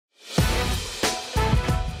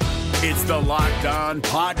It's the Locked On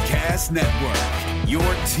Podcast Network, your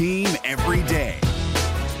team every day.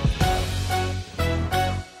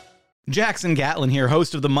 Jackson Gatlin here,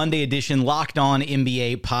 host of the Monday edition Locked On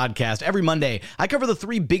NBA podcast. Every Monday, I cover the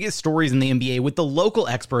three biggest stories in the NBA with the local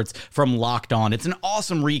experts from Locked On. It's an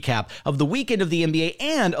awesome recap of the weekend of the NBA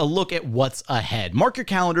and a look at what's ahead. Mark your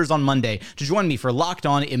calendars on Monday to join me for Locked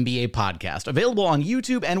On NBA podcast, available on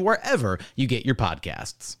YouTube and wherever you get your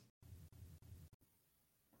podcasts.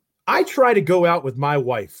 I try to go out with my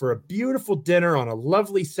wife for a beautiful dinner on a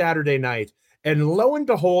lovely Saturday night. And lo and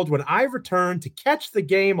behold, when I return to catch the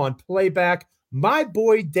game on playback, my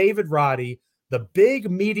boy David Roddy, the big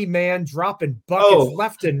meaty man dropping buckets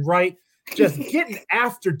left and right, just getting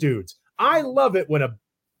after dudes. I love it when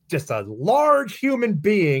just a large human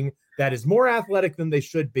being that is more athletic than they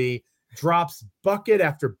should be drops bucket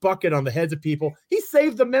after bucket on the heads of people. He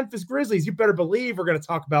saved the Memphis Grizzlies. You better believe we're going to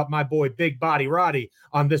talk about my boy Big Body Roddy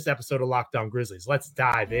on this episode of Locked On Grizzlies. Let's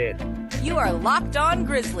dive in. You are Locked On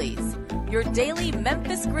Grizzlies, your daily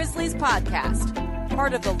Memphis Grizzlies podcast,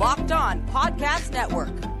 part of the Locked On Podcast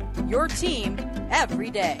Network, your team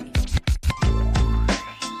every day.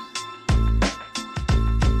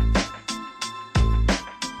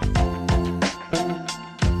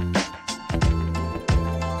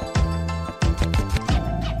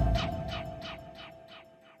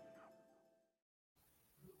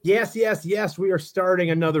 Yes. We are starting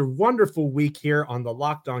another wonderful week here on the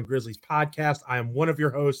Locked On Grizzlies podcast. I am one of your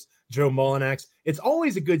hosts, Joe Mullinax. It's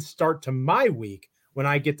always a good start to my week when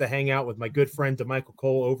I get to hang out with my good friend DeMichael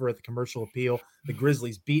Cole over at the Commercial Appeal, the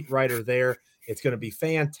Grizzlies beat writer there. It's going to be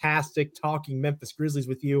fantastic talking Memphis Grizzlies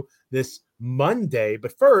with you this Monday.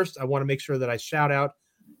 But first, I want to make sure that I shout out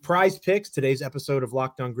Prize Picks. Today's episode of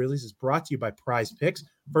Locked On Grizzlies is brought to you by Prize Picks.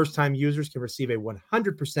 First-time users can receive a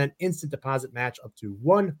 100% instant deposit match up to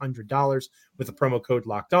 $100 with the promo code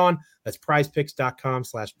Locked On. That's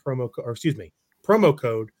prizepicks.com/promo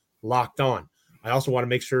code Locked On. I also want to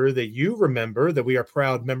make sure that you remember that we are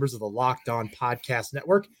proud members of the Locked On Podcast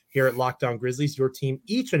Network here at Locked On Grizzlies, your team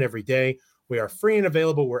each and every day. We are free and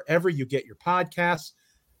available wherever you get your podcasts.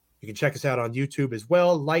 You can check us out on YouTube as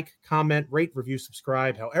well. Like, comment, rate, review,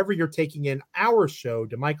 subscribe. However you're taking in our show,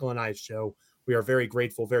 DeMichael and I's show, we are very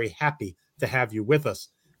grateful, very happy to have you with us.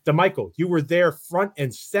 DeMichael, you were there front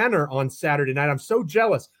and center on Saturday night. I'm so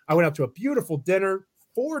jealous. I went out to a beautiful dinner,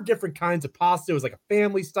 4 different kinds of pasta. It was like a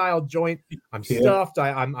family-style joint. I'm stuffed.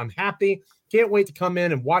 I'm happy. Can't wait to come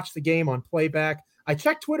in and watch the game on playback. I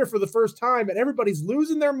checked Twitter for the first time, and everybody's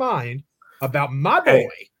losing their mind about my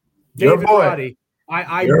boy, David Roddy.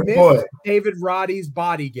 I missed David Roddy's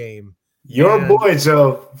body game. Your boy,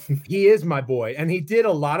 Joe. He is my boy, and he did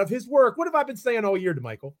a lot of his work. What have I been saying all year,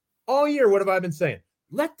 DeMichael? All year, what have I been saying?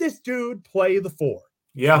 Let this dude play the 4.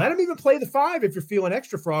 Yeah. Let him even play the 5 if you're feeling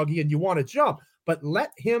extra froggy and you want to jump. But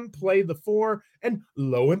let him play the 4, and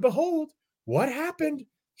lo and behold, what happened?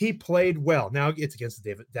 He played well. Now, it's against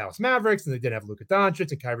the Dallas Mavericks, and they didn't have Luka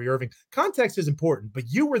Doncic and Kyrie Irving. Context is important, but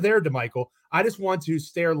you were there, DeMichael. I just want to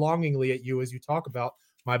stare longingly at you as you talk about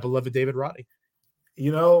my beloved David Roddy.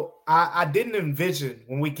 You know, I didn't envision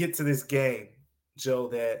when we get to this game, Joe,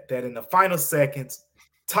 that in the final seconds,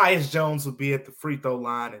 Tyus Jones would be at the free throw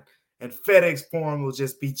line and FedEx Forum will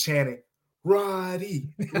just be chanting, Roddy,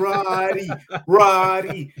 Roddy,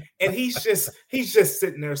 Roddy. And he's just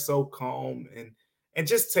sitting there so calm and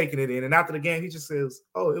just taking it in. And after the game, he just says,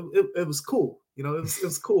 it was cool. You know, it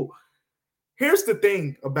was cool. Here's the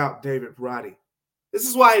thing about David Roddy. This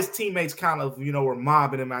is why his teammates kind of, were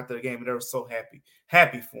mobbing him after the game, and they were so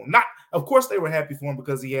happy for him. Of course they were happy for him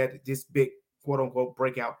because he had this big, quote-unquote,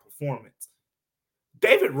 breakout performance.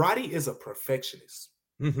 David Roddy is a perfectionist.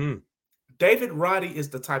 Mm-hmm. David Roddy is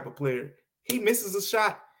the type of player, he misses a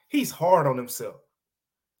shot, he's hard on himself.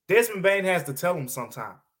 Desmond Bane has to tell him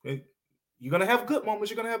sometime, you're going to have good moments,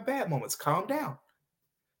 you're going to have bad moments. Calm down.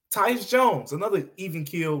 Tyus Jones, another even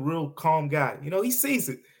keel, real calm guy. He sees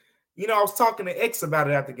it. I was talking to X about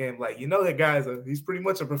it after the game. Like, that guy's he's pretty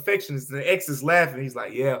much a perfectionist. And X is laughing. He's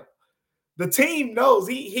like, yeah. The team knows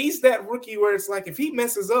he's that rookie where it's like if he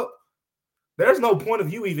messes up, there's no point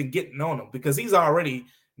of you even getting on him because he's already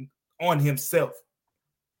on himself.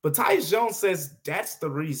 But Tyus Jones says that's the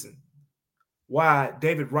reason why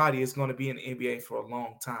David Roddy is going to be in the NBA for a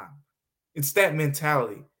long time. It's that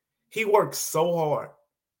mentality. He works so hard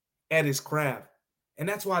at his craft. And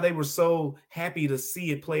that's why they were so happy to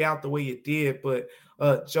see it play out the way it did. But,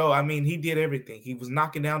 Joe, he did everything. He was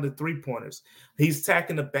knocking down the three-pointers. He's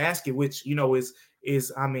attacking the basket, which,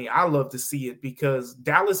 I love to see it because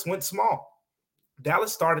Dallas went small.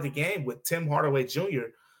 Dallas started the game with Tim Hardaway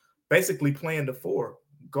Jr. basically playing the 4,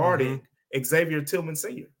 guarding Xavier Tillman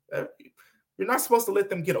Sr. You're not supposed to let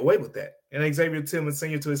them get away with that. And Xavier Tillman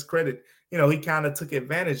Sr., to his credit, he kind of took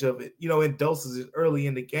advantage of it, in doses early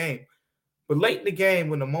in the game. But late in the game,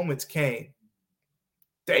 when the moments came,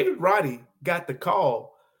 David Roddy got the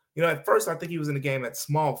call. At first, I think he was in the game at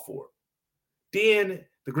small forward. Then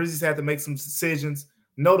the Grizzlies had to make some decisions.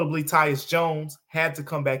 Notably, Tyus Jones had to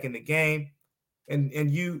come back in the game. And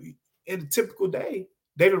in a typical day,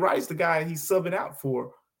 David Roddy's the guy he's subbing out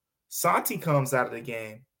for. Santi comes out of the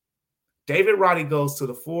game. David Roddy goes to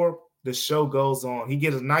the 4. The show goes on. He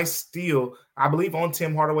gets a nice steal, I believe, on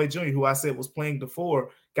Tim Hardaway Jr., who I said was playing the 4.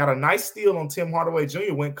 Got a nice steal on Tim Hardaway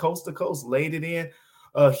Jr., went coast to coast, laid it in.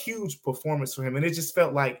 A huge performance for him. And it just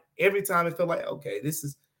felt like every time it felt like, okay,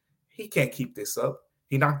 he can't keep this up.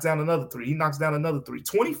 He knocks down another 3. He knocks down another 3.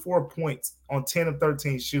 24 points on 10 of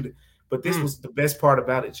 13 shooting. But this was the best part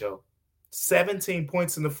about it, Joe. 17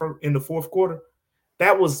 points in the fourth quarter.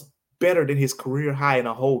 That was better than his career high in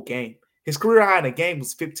a whole game. His career high in a game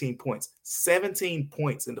was 15 points. 17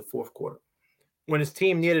 points in the fourth quarter. When his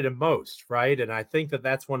team needed him most, right? And I think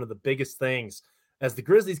that's one of the biggest things as the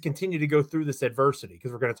Grizzlies continue to go through this adversity,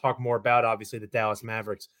 because we're going to talk more about, obviously, the Dallas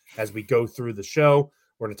Mavericks as we go through the show.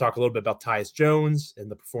 We're going to talk a little bit about Tyus Jones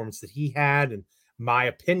and the performance that he had and my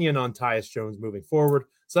opinion on Tyus Jones moving forward.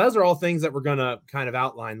 So those are all things that we're going to kind of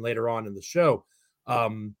outline later on in the show.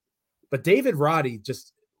 But David Roddy,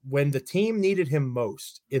 just when the team needed him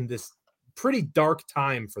most in this pretty dark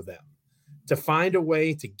time for them, to find a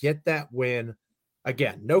way to get that win.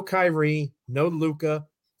 Again, no Kyrie, no Luka.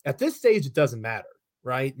 At this stage, it doesn't matter,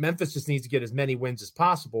 right? Memphis just needs to get as many wins as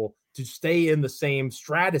possible to stay in the same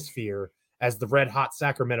stratosphere as the red-hot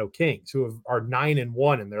Sacramento Kings, who are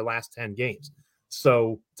 9-1 in their last 10 games.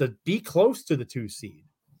 So to be close to the 2 seed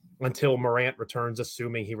until Morant returns,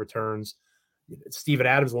 assuming he returns. Steven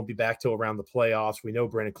Adams won't be back till around the playoffs. We know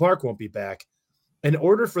Brandon Clark won't be back. In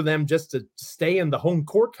order for them just to stay in the home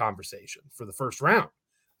court conversation for the first round,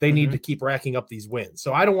 they need to keep racking up these wins.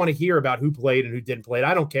 So I don't want to hear about who played and who didn't play.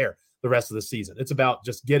 I don't care the rest of the season. It's about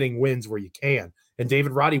just getting wins where you can. And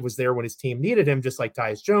David Roddy was there when his team needed him, just like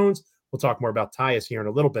Tyus Jones. We'll talk more about Tyus here in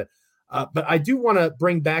a little bit. But I do want to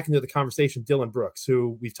bring back into the conversation Dillon Brooks,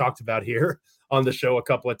 who we've talked about here on the show a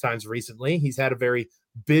couple of times recently. He's had a very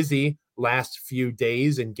busy last few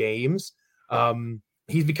days and games.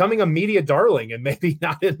 He's becoming a media darling, and maybe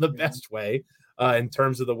not in the best way in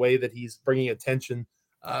terms of the way that he's bringing attention,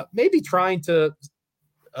 maybe trying to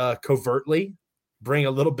covertly bring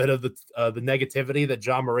a little bit of the negativity that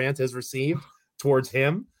John Morant has received towards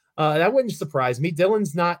him. That wouldn't surprise me.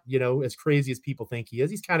 Dillon's not, as crazy as people think he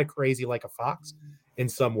is. He's kind of crazy like a fox in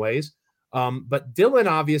some ways. But Dillon,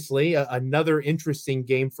 obviously, another interesting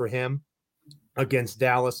game for him against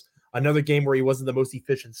Dallas. Another game where he wasn't the most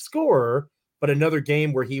efficient scorer, but another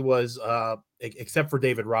game where he was, except for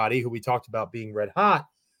David Roddy, who we talked about being red hot,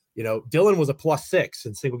 Dillon was a +6,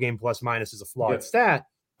 and single game plus minus is a flawed stat.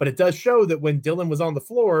 But it does show that when Dillon was on the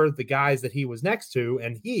floor, the guys that he was next to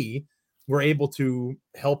and he were able to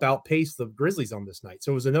help outpace the Grizzlies on this night.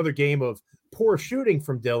 So it was another game of poor shooting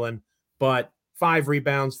from Dillon, but 5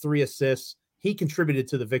 rebounds, 3 assists. He contributed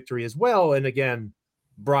to the victory as well. And again,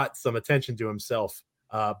 brought some attention to himself,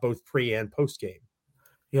 both pre and post game.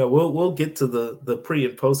 Yeah, we'll get to the pre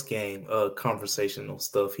and post game conversational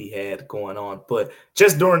stuff he had going on. But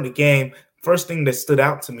just during the game, first thing that stood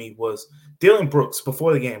out to me was Dillon Brooks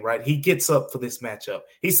before the game, right? He gets up for this matchup.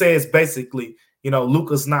 He says basically,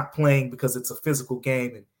 Luka's not playing because it's a physical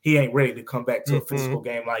game and he ain't ready to come back to a physical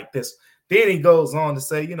game like this. Then he goes on to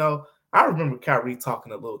say, I remember Kyrie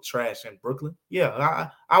talking a little trash in Brooklyn. Yeah,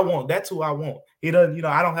 I want. That's who I want. He doesn't,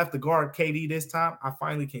 I don't have to guard KD this time. I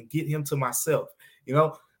finally can get him to myself,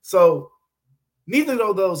 So neither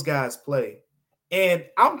of those guys play. And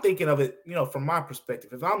I'm thinking of it, from my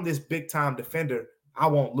perspective. If I'm this big-time defender, I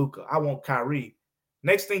want Luka. I want Kyrie.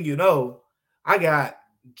 Next thing you know, I got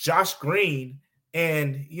Josh Green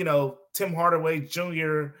and, Tim Hardaway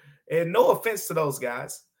Jr. And no offense to those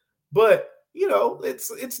guys, but,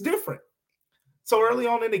 it's different. So early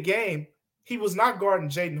on in the game, he was not guarding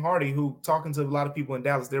Jaden Hardy, who, talking to a lot of people in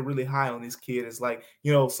Dallas, they're really high on this kid as like,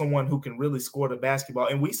 someone who can really score the basketball.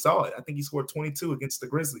 And we saw it. I think he scored 22 against the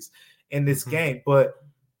Grizzlies in this game. But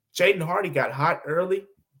Jaden Hardy got hot early.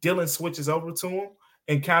 Dillon switches over to him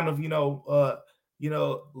and kind of,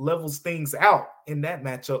 levels things out in that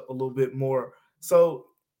matchup a little bit more. So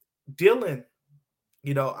Dillon,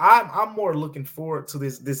 I'm more looking forward to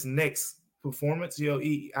this next performance.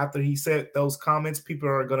 After he said those comments, people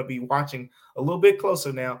are going to be watching a little bit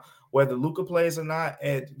closer now, whether Luka plays or not,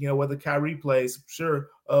 and whether Kyrie plays. Sure,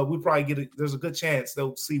 we probably there's a good chance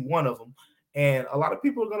they'll see one of them, and a lot of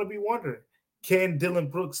people are going to be wondering, can Dillon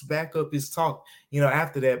Brooks back up his talk,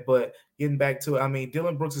 after that? But getting back to it, I mean,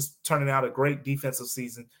 Dillon Brooks is turning out a great defensive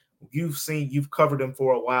season. You've covered him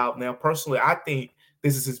for a while now. Personally, I think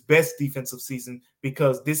this is his best defensive season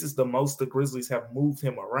because this is the most the Grizzlies have moved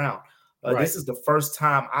him around. Right. This is the first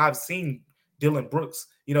time I've seen Dillon Brooks.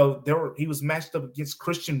 He was matched up against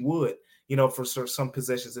Christian Wood, for some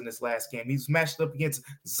possessions in this last game. He was matched up against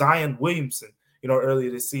Zion Williamson,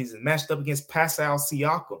 earlier this season, matched up against Pascal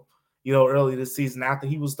Siakam, earlier this season after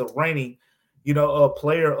he was the reigning,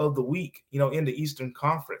 player of the week, in the Eastern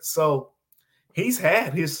Conference. So he's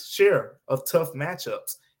had his share of tough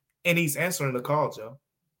matchups, and he's answering the call, Joe.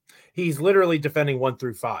 He's literally defending 1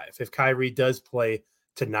 through 5. If Kyrie does play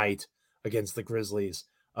tonight against the Grizzlies,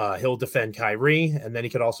 he'll defend Kyrie, and then he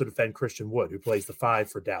could also defend Christian Wood, who plays the 5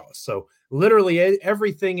 for Dallas. So literally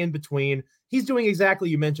everything in between. He's doing exactly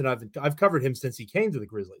you mentioned. I've covered him since he came to the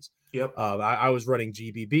Grizzlies. Yep. I was running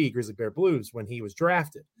GBB, Grizzly Bear Blues, when he was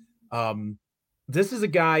drafted. This is a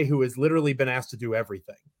guy who has literally been asked to do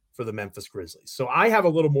everything for the Memphis Grizzlies. So I have a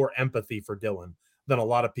little more empathy for Dillon than a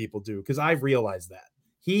lot of people do, because I've realized that.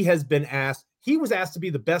 He was asked to be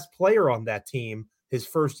the best player on that team his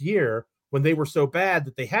first year when they were so bad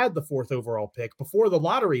that they had the 4th overall pick before the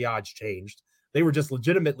lottery odds changed. They were just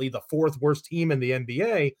legitimately the 4th worst team in the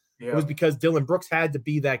NBA. Yeah. It was because Dillon Brooks had to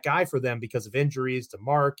be that guy for them because of injuries to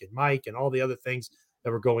Mark and Mike and all the other things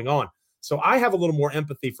that were going on. So I have a little more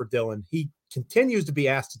empathy for Dillon. He continues to be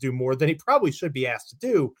asked to do more than he probably should be asked to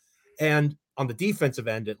do. And on the defensive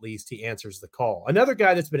end, at least, he answers the call. Another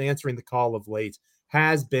guy that's been answering the call of late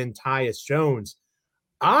has been Tyus Jones.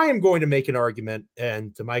 I am going to make an argument,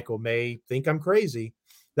 and Michael may think I'm crazy,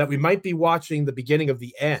 that we might be watching the beginning of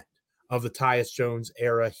the end of the Tyus Jones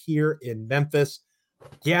era here in Memphis.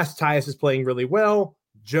 Yes, Tyus is playing really well.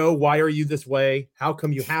 Joe, why are you this way? How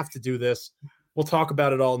come you have to do this? We'll talk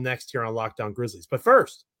about it all next here on Locked On Grizzlies. But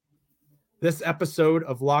first, this episode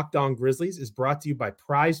of Locked On Grizzlies is brought to you by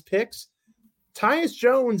Prize Picks. Tyus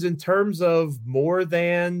Jones, in terms of more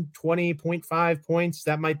than 20.5 points,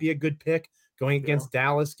 that might be a good pick going against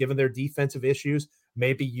Dallas, given their defensive issues.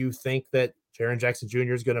 Maybe you think that Jaren Jackson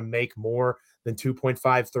Jr. is going to make more than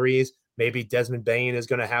 2.5 threes. Maybe Desmond Bane is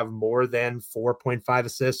going to have more than 4.5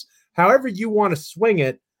 assists. However you want to swing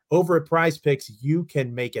it, over at Prize Picks, you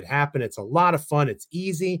can make it happen. It's a lot of fun. It's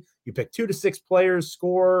easy. You pick 2 to 6 players,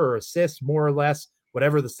 score or assist, more or less,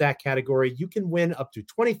 whatever the stat category. You can win up to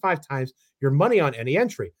 25 times your money on any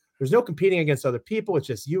entry. There's no competing against other people. It's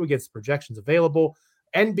just you against the projections available.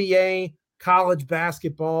 NBA, college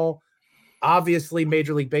basketball, obviously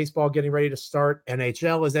Major League Baseball getting ready to start.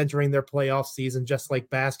 NHL is entering their playoff season, just like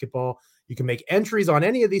basketball. You can make entries on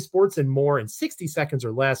any of these sports and more in 60 seconds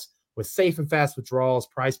or less with safe and fast withdrawals.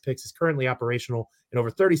 Prize Picks is currently operational in over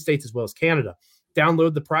 30 states as well as Canada.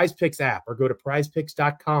 Download the Prize Picks app or go to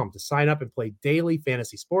prizepicks.com to sign up and play daily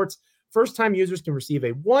fantasy sports. First-time users can receive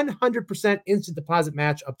a 100% instant deposit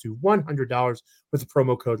match up to $100 with the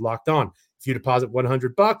promo code Locked On. If you deposit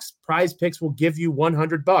 $100, Prize Picks will give you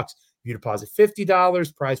 $100. If you deposit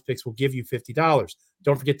 $50, Prize Picks will give you $50.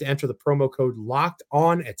 Don't forget to enter the promo code Locked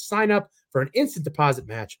On at sign up for an instant deposit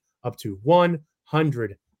match up to $100.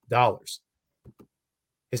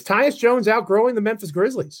 Is Tyus Jones outgrowing the Memphis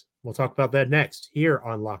Grizzlies? We'll talk about that next here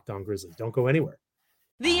on Locked On Grizzlies. Don't go anywhere.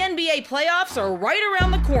 The NBA playoffs are right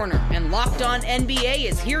around the corner, and Locked On NBA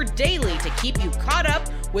is here daily to keep you caught up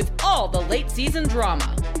with all the late season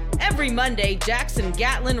drama. Every Monday, Jackson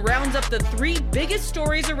Gatlin rounds up the 3 biggest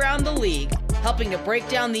stories around the league, helping to break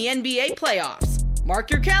down the NBA playoffs.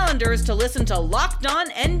 Mark your calendars to listen to Locked On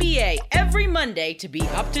NBA every Monday to be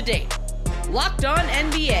up to date. Locked On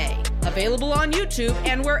NBA, available on YouTube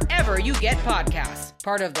and wherever you get podcasts.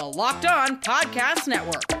 Part of the Locked On Podcast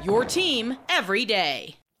Network, your team every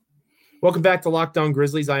day. Welcome back to Locked On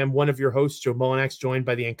Grizzlies. I am one of your hosts, Joe Mullinax, joined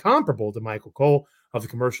by the incomparable Michael Cole of the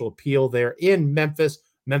Commercial Appeal there in Memphis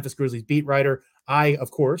Grizzlies beat writer. I,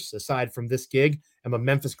 of course, aside from this gig, am a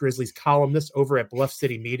Memphis Grizzlies columnist over at Bluff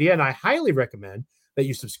City Media, and I highly recommend that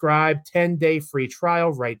you subscribe. 10-day free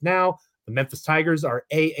trial right now. The Memphis Tigers are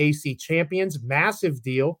AAC champions. Massive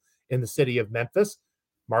deal in the city of Memphis.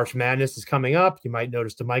 March Madness is coming up. You might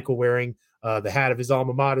notice DeMichael wearing the hat of his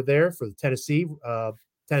alma mater there for the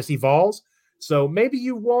Tennessee Vols. So maybe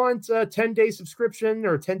you want a 10-day subscription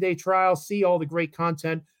or a 10-day trial, see all the great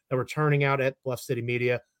content that we're churning out at Bluff City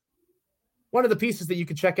Media. One of the pieces that you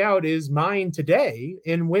can check out is mine today,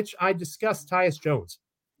 in which I discuss Tyus Jones.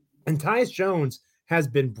 And Tyus Jones has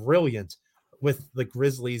been brilliant with the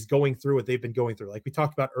Grizzlies going through what they've been going through. Like we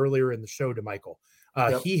talked about earlier in the show, DeMichael.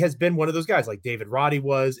 Yep. He has been one of those guys like David Roddy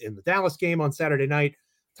was in the Dallas game on Saturday night.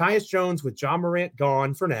 Tyus Jones with Ja Morant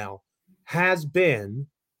gone for now has been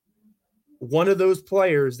one of those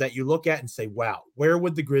players that you look at and say, wow, where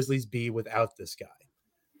would the Grizzlies be without this guy?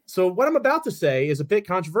 So what I'm about to say is a bit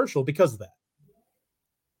controversial because of that.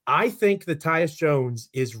 I think that Tyus Jones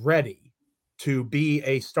is ready to be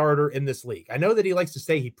a starter in this league. I know that he likes to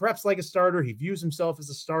say he preps like a starter. He views himself as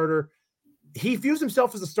a starter. He views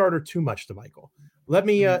himself as a starter too much, to Michael. Let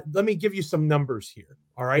me give you some numbers here.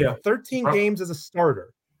 All right. Yeah. 13 games as a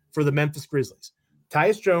starter for the Memphis Grizzlies.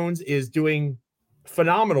 Tyus Jones is doing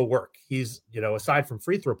phenomenal work. He's, aside from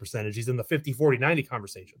free throw percentage, he's in the 50, 40, 90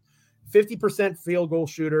 conversation. 50% field goal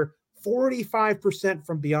shooter, 45%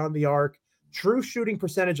 from beyond the arc, true shooting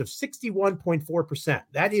percentage of 61.4%.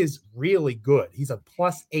 That is really good. He's a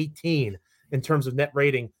plus 18 in terms of net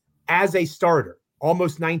rating as a starter,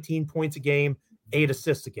 almost 19 points a game, 8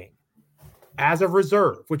 assists a game. As a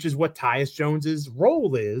reserve, which is what Tyus Jones's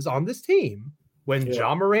role is on this team when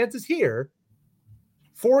Ja Morant is here,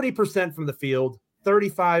 40% from the field,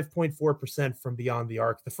 35.4% from beyond the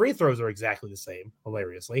arc. The free throws are exactly the same,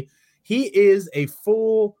 hilariously. He is a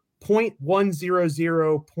full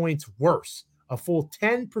 0.100 points worse, a full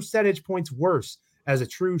 10 percentage points worse as a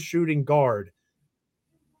true shooting guard.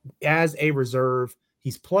 As a reserve,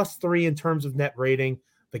 he's plus 3 in terms of net rating.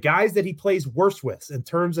 The guys that he plays worse with in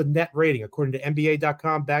terms of net rating, according to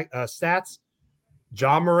NBA.com stats,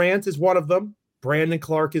 Ja Morant is one of them. Brandon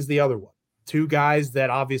Clark is the other one. 2 guys that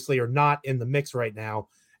obviously are not in the mix right now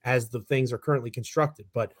as the things are currently constructed.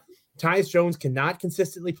 But Tyus Jones cannot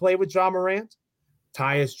consistently play with Ja Morant.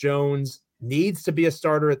 Tyus Jones needs to be a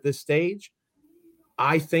starter at this stage.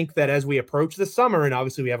 I think that as we approach the summer, and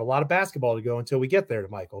obviously we have a lot of basketball to go until we get there to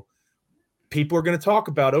Michael, people are going to talk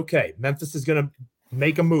about, okay, Memphis is going to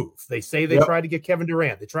make a move. They say they tried to get Kevin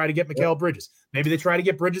Durant. They try to get Mikal Bridges. Maybe they try to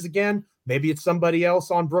get Bridges again. Maybe it's somebody else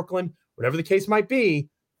on Brooklyn. Whatever the case might be,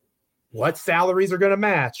 what salaries are going to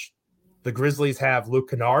match? The Grizzlies have Luke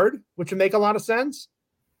Kennard, which would make a lot of sense.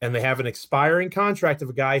 And they have an expiring contract of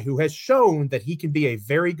a guy who has shown that he can be a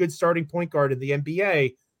very good starting point guard in the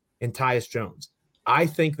NBA in Tyus Jones. I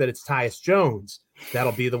think that it's Tyus Jones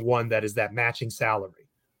that'll be the one that is that matching salary.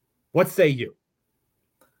 What say you?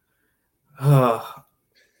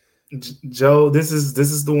 Joe, this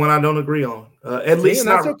is the one I don't agree on. At least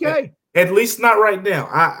not okay. At least not right now.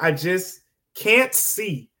 I just can't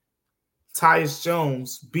see Tyus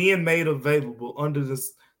Jones being made available under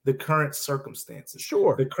the current circumstances.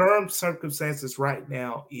 Sure. The current circumstances right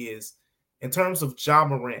now is, in terms of Ja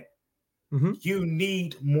Morant, you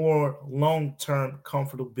need more long-term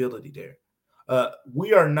comfortability there.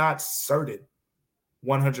 We are not certain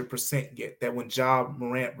 100% yet that when Ja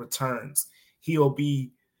Morant returns, he'll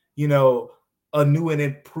be, a new and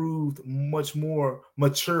improved, much more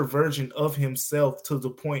mature version of himself to the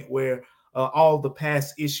point where all the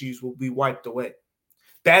past issues will be wiped away.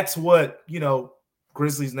 That's what,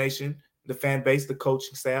 Grizzlies Nation, the fan base, the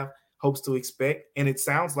coaching staff hopes to expect. And it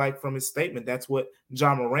sounds like from his statement, that's what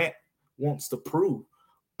Ja Morant wants to prove.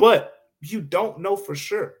 But you don't know for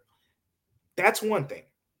sure. That's one thing.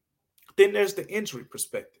 Then there's the injury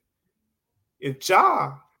perspective. If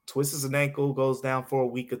Ja twists an ankle, goes down for a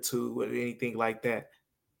week or 2 or anything like that,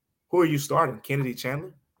 who are you starting? Kennedy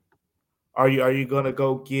Chandler? Are you going to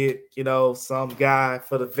go get, some guy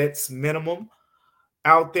for the vets minimum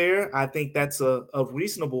out there? I think that's a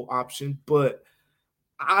reasonable option, but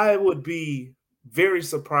I would be very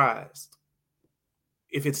surprised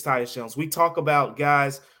if it's Tyus Jones. We talk about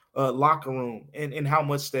guys' locker room and how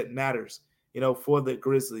much that matters, for the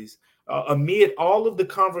Grizzlies. Amid all of the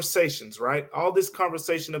conversations, right? All this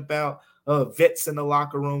conversation about vets in the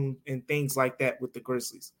locker room and things like that with the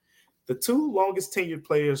Grizzlies. The 2 longest tenured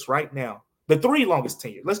players right now, the 3 longest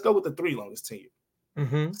tenured. Let's go with the 3 longest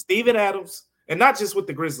tenured. Steven Adams, and not just with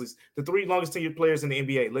the Grizzlies, the 3 longest tenured players in the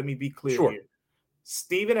NBA. Let me be clear here.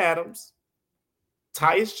 Steven Adams,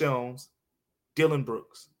 Tyus Jones, Dillon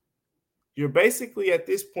Brooks. You're basically at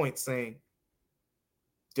this point saying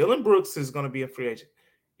Dillon Brooks is going to be a free agent.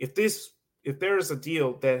 If there is a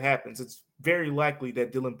deal that happens, it's very likely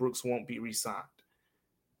that Dillon Brooks won't be re-signed.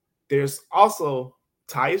 There's also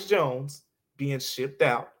Tyus Jones being shipped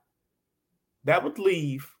out. That would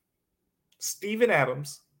leave Steven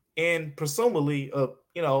Adams and presumably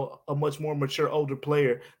a much more mature, older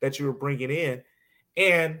player that you were bringing in,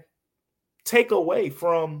 and take away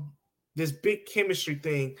from this big chemistry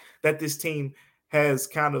thing that this team has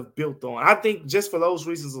kind of built on. I think just for those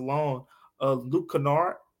reasons alone, Luke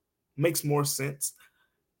Kennard makes more sense.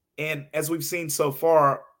 And as we've seen so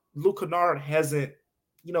far, Luke Kennard hasn't,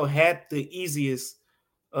 had the easiest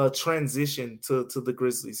transition to the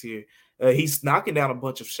Grizzlies here. He's knocking down a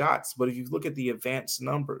bunch of shots, but if you look at the advanced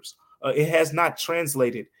numbers, it has not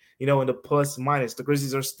translated in the plus minus. The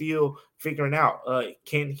Grizzlies are still figuring out,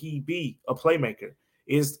 can he be a playmaker?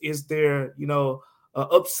 Is there, a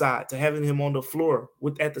upside to having him on the floor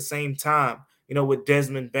at the same time, with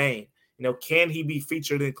Desmond Bane? Can he be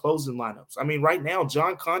featured in closing lineups? I mean, right now,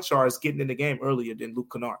 John Conchar is getting in the game earlier than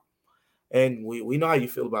Luke Kennard. And we know how you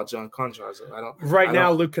feel about John Conchar. So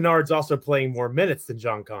now, Luke Kennard's also playing more minutes than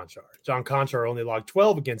John Conchar. John Conchar only logged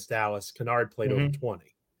 12 against Dallas. Kennard played over 20.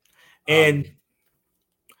 And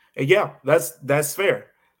yeah, that's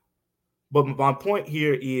fair. But my point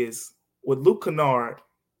here is with Luke Kennard,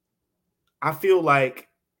 I feel like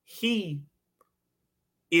he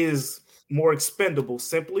is more expendable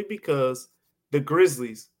simply because the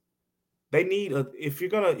Grizzlies, they need if you're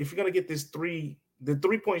gonna get this the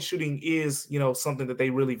 3-point shooting is, something that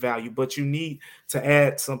they really value, but you need to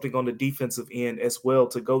add something on the defensive end as well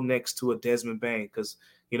to go next to a Desmond Bane. Because,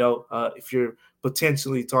 if you're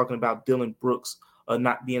potentially talking about Dylan Brooks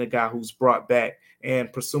not being a guy who's brought back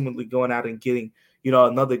and presumably going out and getting,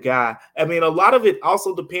 another guy. I mean, a lot of it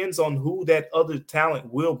also depends on who that other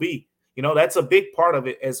talent will be. That's a big part of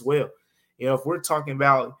it as well. If we're talking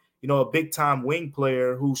about, a big time wing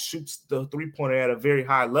player who shoots the 3-pointer at a very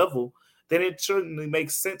high level, then it certainly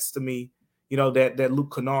makes sense to me, that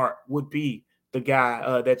Luke Kennard would be the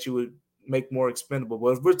guy that you would make more expendable.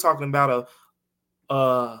 But if we're talking about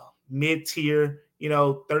a mid-tier,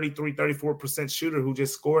 33, 34% shooter who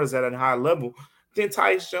just scores at a high level, then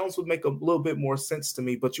Tyus Jones would make a little bit more sense to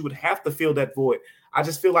me. But you would have to fill that void. I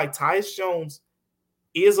just feel like Tyus Jones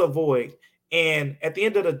is a void. And at the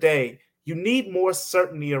end of the day, you need more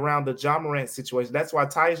certainty around the Ja Morant situation. That's why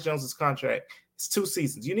Tyus Jones' contract – it's 2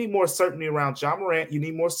 seasons. You need more certainty around Ja Morant. You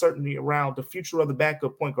need more certainty around the future of the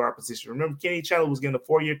backup point guard position. Remember, Kenny Chandler was getting a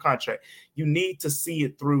 4-year contract. You need to see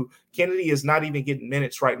it through. Kennedy is not even getting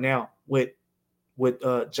minutes right now with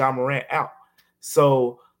Ja Morant out.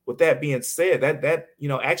 So with that being said, that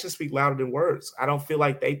actions speak louder than words. I don't feel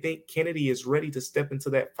like they think Kennedy is ready to step into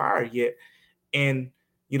that fire yet. And,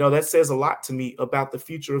 that says a lot to me about the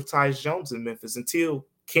future of Tyus Jones in Memphis. Until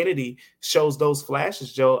Kennedy shows those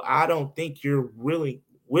flashes, Joe, I don't think you're really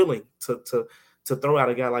willing to throw out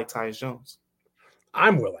a guy like Tyus Jones.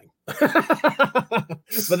 I'm willing.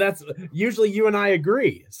 But that's usually you and I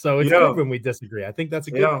agree. So it's good when we disagree. I think that's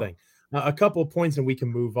a good thing. A couple of points and we can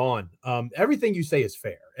move on. Everything you say is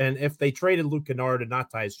fair. And if they traded Luke Kennard and not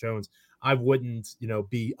Tyus Jones, I wouldn't,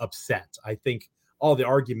 be upset. I think all the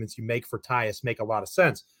arguments you make for Tyus make a lot of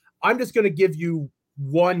sense. I'm just going to give you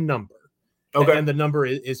one number. Okay. And the number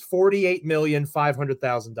is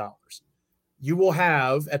 $48,500,000. You will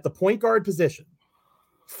have at the point guard position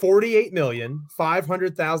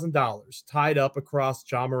 $48,500,000 tied up across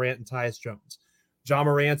Ja Morant and Tyus Jones. Ja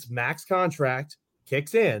Morant's max contract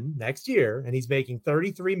kicks in next year, and he's making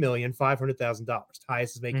 $33,500,000.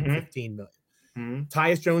 Tyus is making $15 million.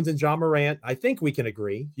 Tyus Jones and Ja Morant, I think we can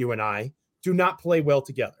agree, you and I, do not play well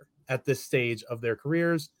together at this stage of their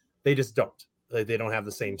careers. They just don't. They don't have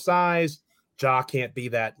the same size. Ja can't be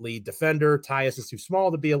that lead defender. Tyus is too small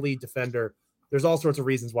to be a lead defender. There's all sorts of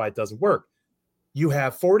reasons why it doesn't work. You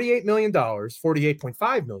have $48 million,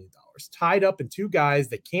 $48.5 million tied up in 2 guys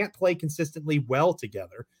that can't play consistently well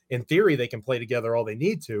together. In theory, they can play together all they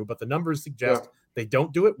need to, but the numbers suggest they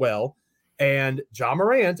don't do it well. And Ja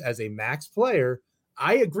Morant, as a max player,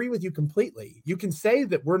 I agree with you completely. You can say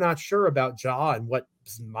that we're not sure about Ja and what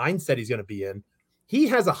mindset he's going to be in. He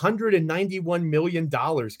has $191 million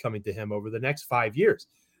coming to him over the next 5 years.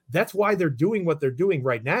 That's why they're doing what they're doing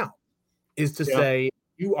right now, is to say,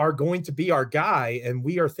 you are going to be our guy, and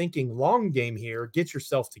we are thinking long game here. Get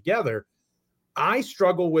yourself together. I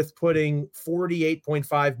struggle with putting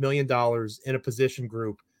 $48.5 million in a position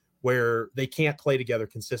group where they can't play together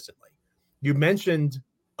consistently. You mentioned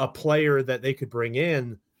a player that they could bring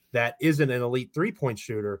in that isn't an elite 3-point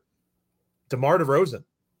shooter. DeMar DeRozan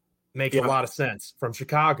makes a lot of sense from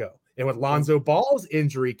Chicago. And with Lonzo Ball's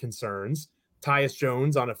injury concerns, Tyus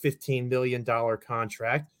Jones on a $15 million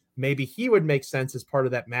contract, maybe he would make sense as part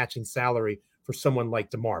of that matching salary for someone like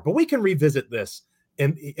DeMar. But we can revisit this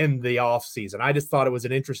in the offseason. I just thought it was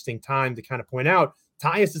an interesting time to kind of point out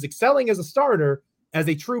Tyus is excelling as a starter. As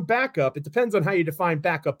a true backup, it depends on how you define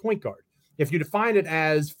backup point guard. If you define it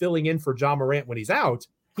as filling in for Ja Morant when he's out,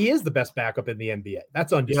 he is the best backup in the NBA.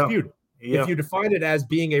 That's undisputed. If you define it as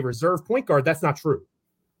being a reserve point guard, that's not true.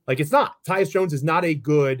 Like, it's not. Tyus Jones is not a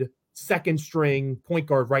good second string point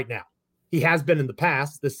guard right now. He has been in the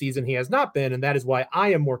past. This season he has not been, and that is why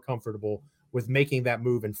I am more comfortable with making that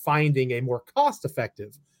move and finding a more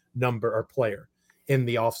cost-effective number or player in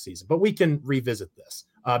the offseason. But we can revisit this.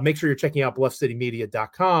 Make sure you're checking out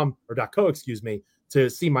bluffcitymedia.com or .co, to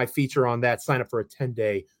see my feature on that. Sign up for a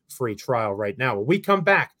 10-day free trial right now. When we come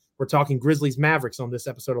back, we're talking Grizzlies Mavericks on this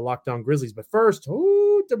episode of Locked On Grizzlies. But first,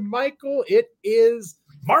 DeMichael, it is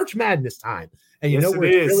March Madness time. And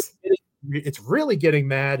yes, it's really getting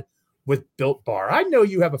mad with Built Bar. I know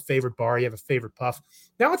you have a favorite bar, you have a favorite puff.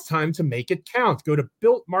 Now it's time to make it count. Go to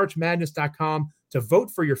builtmarchmadness.com to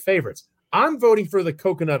vote for your favorites. I'm voting for the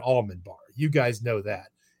coconut almond bar. You guys know that.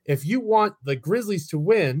 If you want the Grizzlies to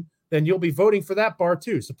win, then you'll be voting for that bar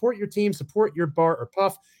too. Support your team, support your bar or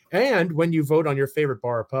puff. And when you vote on your favorite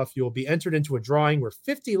bar or puff, you'll be entered into a drawing where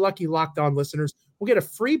 50 lucky Locked On listeners will get a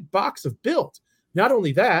free box of Built. Not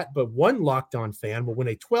only that, but one Locked On fan will win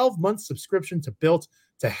a 12-month subscription to Built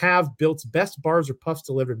to have Built's best bars or puffs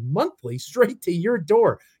delivered monthly straight to your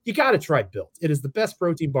door. You got to try Built. It is the best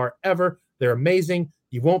protein bar ever. They're amazing.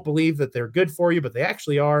 You won't believe that they're good for you, but they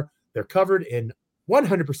actually are. They're covered in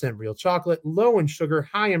 100% real chocolate, low in sugar,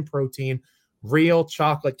 high in protein, real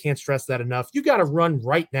chocolate. Can't stress that enough. You got to run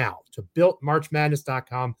right now to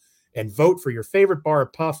builtmarchmadness.com and vote for your favorite bar or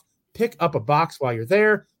puff. Pick up a box while you're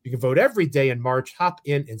there. You can vote every day in March. Hop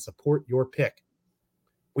in and support your pick.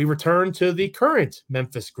 We return to the current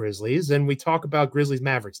Memphis Grizzlies, and we talk about Grizzlies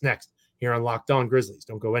Mavericks next here on Locked On Grizzlies.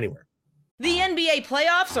 Don't go anywhere. The NBA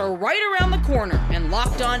playoffs are right around the corner, and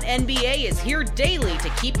Locked On NBA is here daily to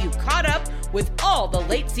keep you caught up with all the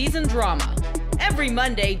late season drama. Every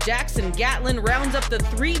Monday, Jackson Gatlin rounds up the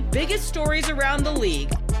 3 biggest stories around the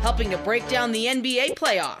league, helping to break down the NBA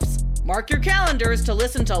playoffs. Mark your calendars to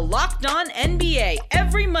listen to Locked On NBA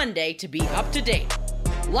every Monday to be up to date.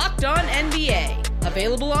 Locked On NBA,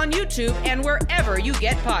 available on YouTube and wherever you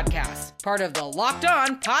get podcasts. Part of the Locked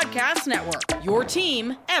On Podcast Network, your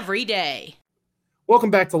team every day. Welcome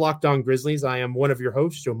back to Locked On Grizzlies. I am one of your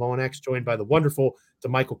hosts, Joe Mullinax, joined by the wonderful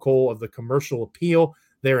DeMichael Cole of the Commercial Appeal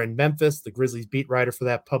there in Memphis, the Grizzlies beat writer for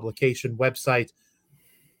that publication website.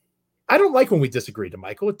 I don't like when we disagree,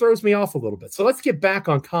 DeMichael. It throws me off a little bit. So let's get back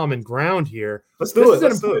on common ground here. Let's do it.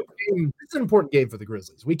 This is an important game for the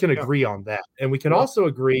Grizzlies. We can agree on that. And we can also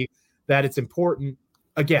agree that it's important,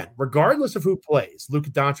 again, regardless of who plays. Luka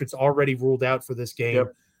Doncic's already ruled out for this game.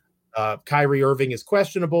 Kyrie Irving is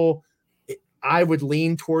questionable. I would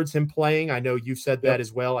lean towards him playing. I know you said that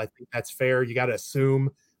as well. I think that's fair. You got to assume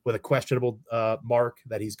with a questionable mark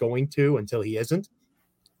that he's going to until he isn't.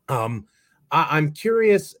 I'm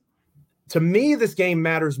curious. To me, this game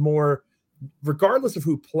matters more regardless of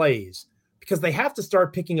who plays, because they have to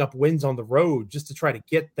start picking up wins on the road just to try to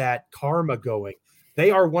get that karma going. They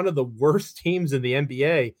are one of the worst teams in the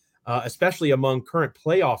NBA, especially among current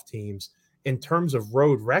playoff teams in terms of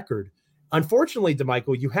road record. Unfortunately,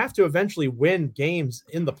 DeMichael, you have to eventually win games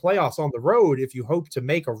in the playoffs on the road if you hope to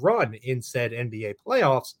make a run in said NBA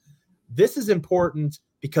playoffs. This is important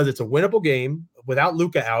because it's a winnable game without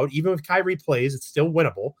Luka out. Even if Kyrie plays, it's still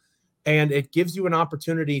winnable. And it gives you an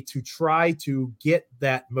opportunity to try to get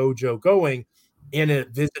that mojo going in a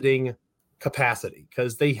visiting capacity,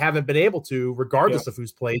 because they haven't been able to, regardless of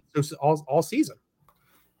who's played all season.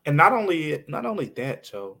 And not only that,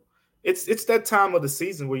 Joe, it's that time of the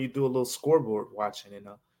season where you do a little scoreboard watching. And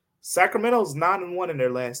Sacramento's 9-1 in their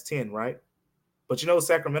last 10, right? But you know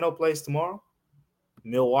Sacramento plays tomorrow?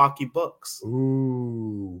 Milwaukee Bucks.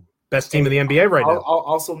 Ooh. Best team in the NBA right now.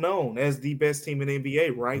 Also known as the best team in the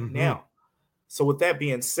NBA right now. So with that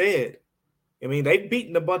being said, I mean, they've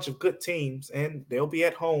beaten a bunch of good teams and they'll be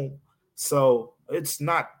at home. So it's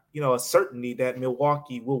not, a certainty that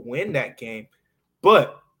Milwaukee will win that game.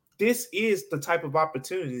 But this is the type of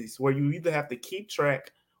opportunities where you either have to keep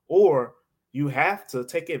track or you have to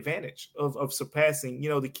take advantage of surpassing,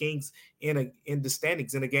 the Kings in the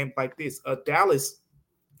standings in a game like this. Dallas,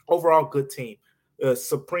 overall good team.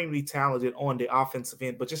 Supremely talented on the offensive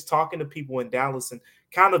end, but just talking to people in Dallas and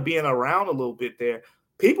kind of being around a little bit there,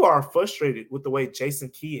 people are frustrated with the way Jason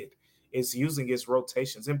Kidd is using his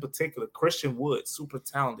rotations. In particular, Christian Wood, super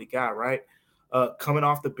talented guy, right? Coming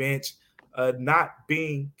off the bench, not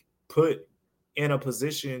being put in a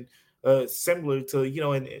position similar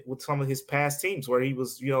to, with some of his past teams where he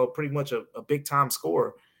was, pretty much a big time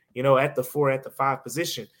scorer, at the 4, at the 5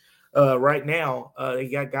 position. Right now, you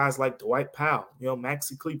got guys like Dwight Powell,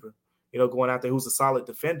 Maxi Kleber, going out there who's a solid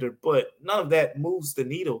defender, but none of that moves the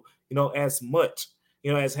needle, as much,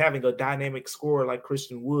 as having a dynamic scorer like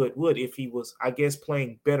Christian Wood would if he was, I guess,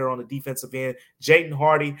 playing better on the defensive end. Jaden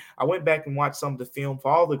Hardy, I went back and watched some of the film for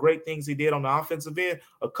all the great things he did on the offensive end.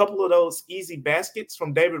 A couple of those easy baskets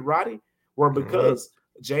from David Roddy were because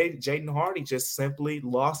Jaden Hardy just simply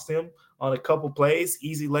lost him on a couple plays,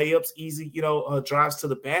 easy layups, easy, drives to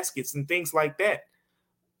the baskets and things like that.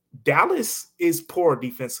 Dallas is poor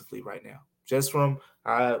defensively right now. Just from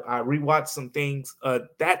I rewatched some things.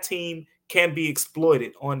 That team can be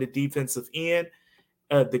exploited on the defensive end.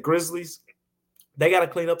 The Grizzlies, they got to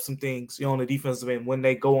clean up some things, on the defensive end when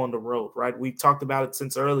they go on the road, right? We've talked about it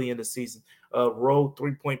since early in the season, road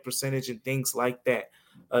 3-point percentage and things like that.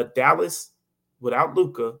 Dallas, without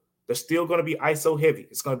Luka, they're still going to be ISO heavy.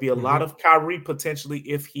 It's going to be a lot of Kyrie potentially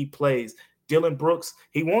if he plays. Dylan Brooks,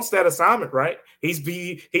 he wants that assignment, right?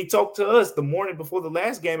 He talked to us the morning before the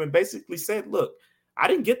last game and basically said, look, I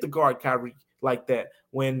didn't get to guard Kyrie like that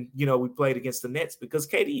when, we played against the Nets because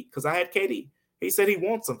I had KD. He said he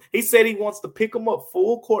wants him. He said he wants to pick him up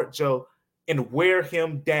full court, Joe, and wear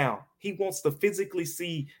him down. He wants to physically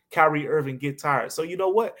see Kyrie Irving get tired. So you know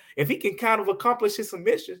what? If he can kind of accomplish his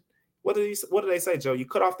mission, what do they say, Joe? You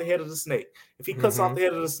cut off the head of the snake. If he cuts off the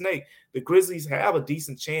head of the snake, the Grizzlies have a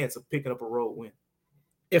decent chance of picking up a road win.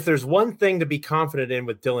 If there's one thing to be confident in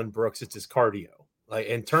with Dylan Brooks, it's his cardio. Like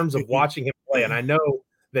in terms of watching him play, and I know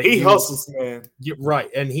that he hustles, man. Right,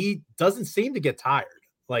 and he doesn't seem to get tired.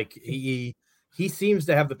 Like he seems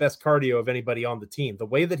to have the best cardio of anybody on the team. The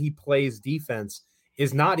way that he plays defense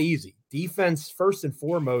is not easy. Defense first and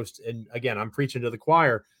foremost, and again, I'm preaching to the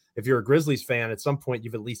choir. If you're a Grizzlies fan, at some point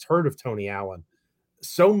you've at least heard of Tony Allen.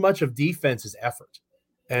 So much of defense is effort.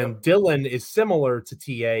 And Dylan is similar to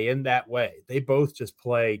TA in that way. They both just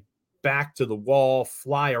play back to the wall,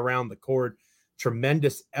 fly around the court,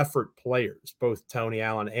 tremendous effort players, both Tony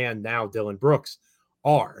Allen and now Dylan Brooks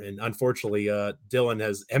are. And unfortunately, Dylan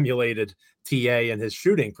has emulated TA and his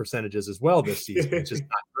shooting percentages as well this season, which is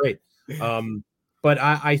not great. But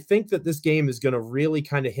I think that this game is going to really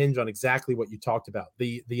kind of hinge on exactly what you talked about,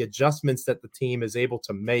 the adjustments that the team is able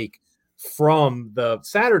to make from the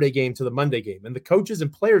Saturday game to the Monday game. And the coaches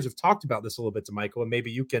and players have talked about this a little bit to Michael, and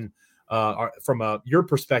maybe you can, from your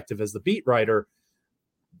perspective as the beat writer,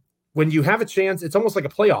 when you have a chance, it's almost like a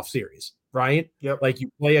playoff series, right? Yep. Like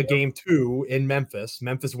you play a game 2 in Memphis.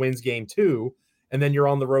 Memphis wins game 2, and then you're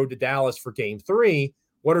on the road to Dallas for game 3.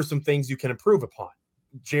 What are some things you can improve upon?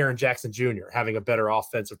 Jaren Jackson Jr. having a better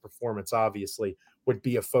offensive performance, obviously, would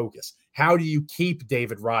be a focus. How do you keep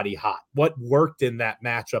David Roddy hot? What worked in that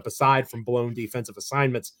matchup aside from blown defensive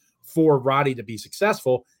assignments for Roddy to be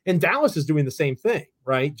successful? And Dallas is doing the same thing,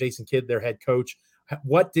 right? Jason Kidd, their head coach.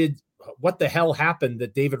 What the hell happened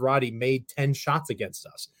that David Roddy made 10 shots against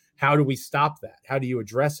us? How do we stop that? How do you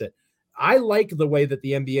address it? I like the way that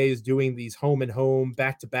the NBA is doing these home and home,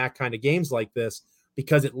 back-to-back kind of games like this,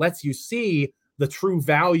 because it lets you see the true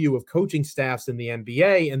value of coaching staffs in the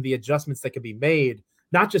NBA and the adjustments that can be made,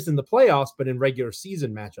 not just in the playoffs, but in regular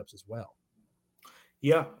season matchups as well.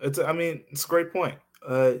 Yeah, it's a great point.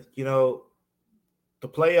 The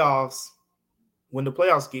playoffs, when the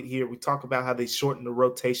playoffs get here, we talk about how they shorten the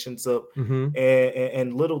rotations up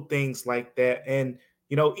and little things like that. And,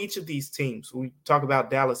 each of these teams, we talk about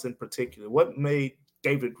Dallas in particular, what made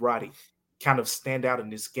David Roddy kind of stand out in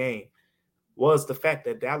this game was the fact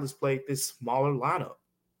that Dallas played this smaller lineup.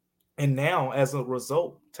 And now, as a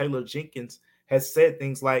result, Taylor Jenkins has said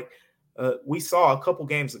things like, we saw a couple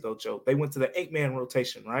games ago, Joe, they went to the 8-man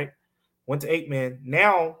rotation, right? Went to 8-man.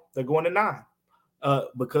 Now they're going to 9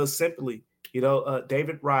 because simply,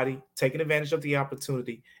 David Roddy taking advantage of the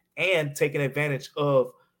opportunity and taking advantage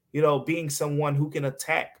of, being someone who can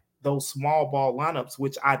attack those small ball lineups,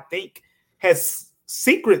 which I think has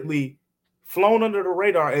secretly flown under the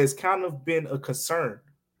radar as kind of been a concern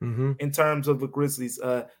in terms of the Grizzlies.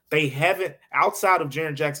 They haven't, outside of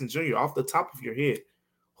Jaren Jackson Jr., off the top of your head,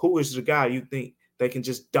 who is the guy you think they can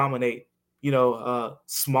just dominate,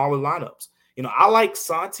 smaller lineups? I like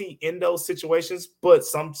Santi in those situations, but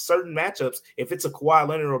some certain matchups, if it's a Kawhi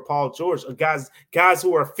Leonard or Paul George, guys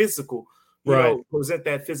who are physical, present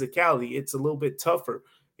that physicality, it's a little bit tougher,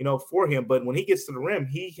 for him. But when he gets to the rim,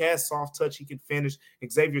 he has soft touch. He can finish.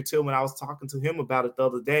 Xavier Tillman, I was talking to him about it the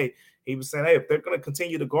other day. He was saying, hey, if they're going to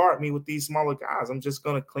continue to guard me with these smaller guys, I'm just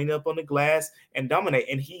going to clean up on the glass and dominate.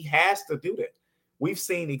 And he has to do that. We've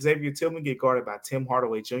seen Xavier Tillman get guarded by Tim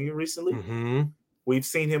Hardaway Jr. recently. We've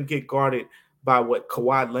seen him get guarded by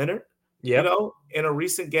Kawhi Leonard, in a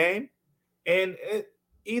recent game. And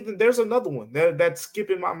even there's another one that's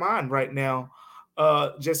skipping my mind right now,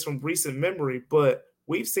 just from recent memory. But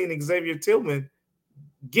we've seen Xavier Tillman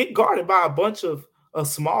get guarded by a bunch of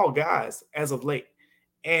small guys as of late.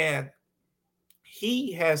 And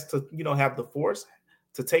he has to, have the force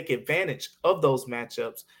to take advantage of those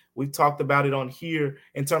matchups. We've talked about it on here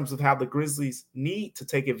in terms of how the Grizzlies need to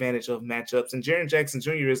take advantage of matchups. And Jaren Jackson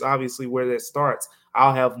Jr. is obviously where that starts.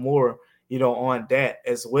 I'll have more, on that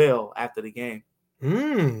as well after the game.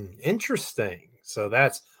 Interesting. So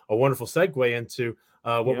that's a wonderful segue into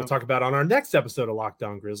what we'll talk about on our next episode of Locked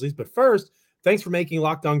On Grizzlies. But first, Thanks for making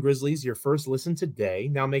Locked On Grizzlies your first listen today.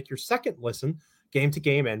 Now make your second listen Game to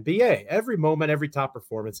Game NBA. Every moment, every top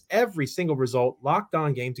performance, every single result, Locked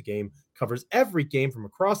On Game to Game covers every game from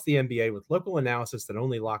across the NBA with local analysis that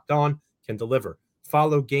only Locked On can deliver.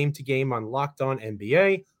 Follow Game to Game on Locked On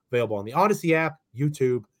NBA, available on the Odyssey app,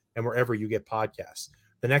 YouTube, and wherever you get podcasts.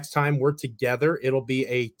 The next time we're together, it'll be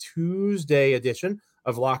a Tuesday edition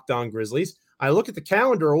of Locked On Grizzlies. I look at the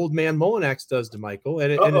calendar old man Mullinax does to Michael,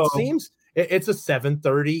 and it seems it's a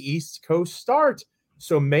 7:30 East Coast start.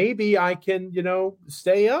 So maybe I can,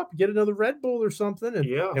 stay up, get another Red Bull or something,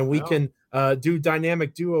 and we can do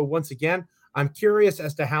Dynamic Duo once again. I'm curious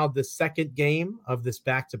as to how the second game of this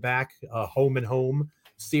back-to-back home and home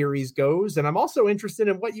series goes. And I'm also interested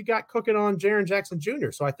in what you got cooking on Jaren Jackson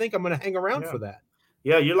Jr. So I think I'm going to hang around for that.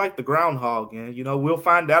 Yeah, you're like the groundhog, and we'll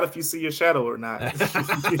find out if you see your shadow or not.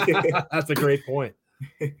 That's a great point.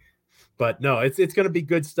 But no, it's going to be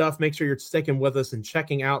good stuff. Make sure you're sticking with us and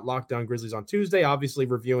checking out Locked On Grizzlies on Tuesday, obviously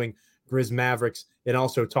reviewing Grizz Mavericks and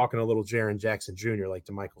also talking a little Jaren Jackson Jr. like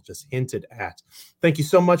DeMichael just hinted at. Thank you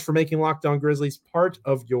so much for making Locked On Grizzlies part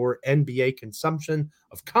of your NBA consumption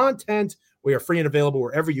of content. We are free and available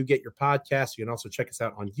wherever you get your podcasts. You can also check us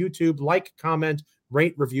out on YouTube. Like, comment,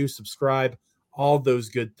 rate, review, subscribe, all those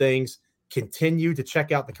good things. Continue to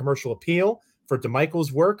check out the commercial appeal for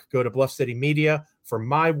DeMichael's work. Go to Bluff City Media for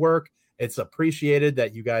my work. It's appreciated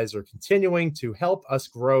that you guys are continuing to help us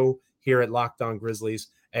grow here at Locked On Grizzlies,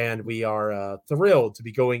 and we are thrilled to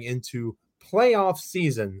be going into playoff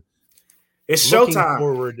season. It's showtime.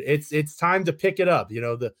 Forward, it's time to pick it up.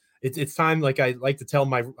 It's time. Like I like to tell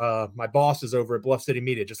my my bosses over at Bluff City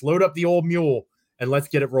Media, just load up the old mule and let's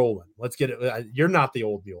get it rolling. Let's get it. You're not the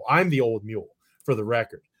old mule. I'm the old mule, for the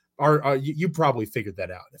record. You probably figured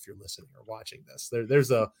that out if you're listening or watching this.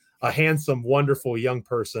 There's a handsome, wonderful young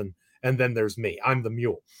person, and then there's me. I'm the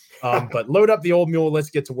mule. But load up the old mule. Let's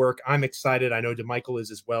get to work. I'm excited. I know DeMichael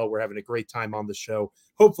is as well. We're having a great time on the show.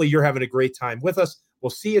 Hopefully you're having a great time with us.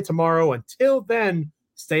 We'll see you tomorrow. Until then,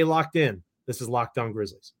 stay locked in. This is Locked On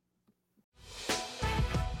Grizzlies.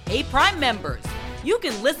 Hey, Prime members, you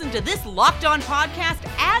can listen to this Locked On podcast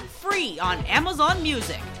ad-free on Amazon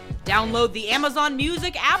Music. Download the Amazon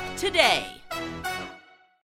Music app today.